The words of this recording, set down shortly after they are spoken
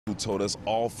Who told us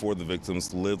all four of the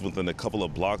victims lived within a couple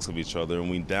of blocks of each other, and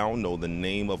we now know the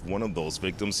name of one of those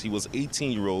victims. He was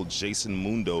 18-year-old Jason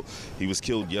Mundo. He was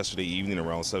killed yesterday evening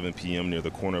around 7 p.m. near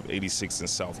the corner of 86th and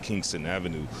South Kingston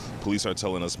Avenue. Police are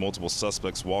telling us multiple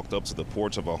suspects walked up to the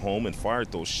porch of a home and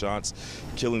fired those shots,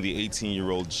 killing the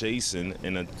 18-year-old Jason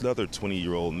and another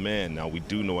 20-year-old man. Now, we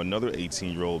do know another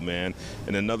 18-year-old man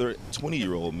and another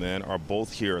 20-year-old man are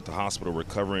both here at the hospital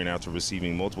recovering after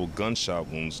receiving multiple gunshot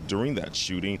wounds during that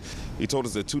shooting. He told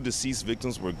us that two deceased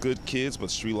victims were good kids,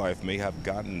 but street life may have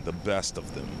gotten the best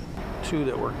of them. Two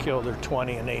that were killed are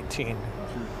 20 and 18.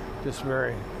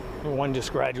 One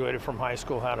just graduated from high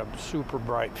school, had a super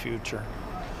bright future.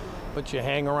 But you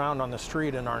hang around on the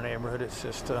street in our neighborhood, it's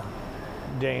just a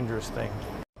dangerous thing.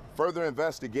 Further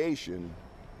investigation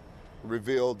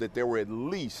revealed that there were at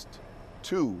least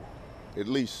two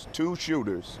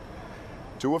shooters,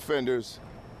 two offenders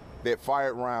that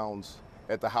fired rounds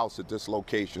at the house at this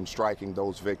location, striking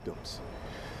those victims.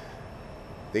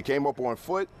 They came up on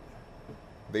foot,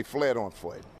 they fled on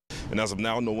foot. And as of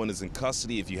now, no one is in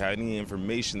custody. If you had any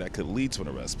information that could lead to an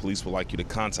arrest, police would like you to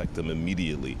contact them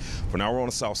immediately. For now, we're on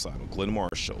the south side of Glenn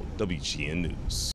Marshall, WGN News.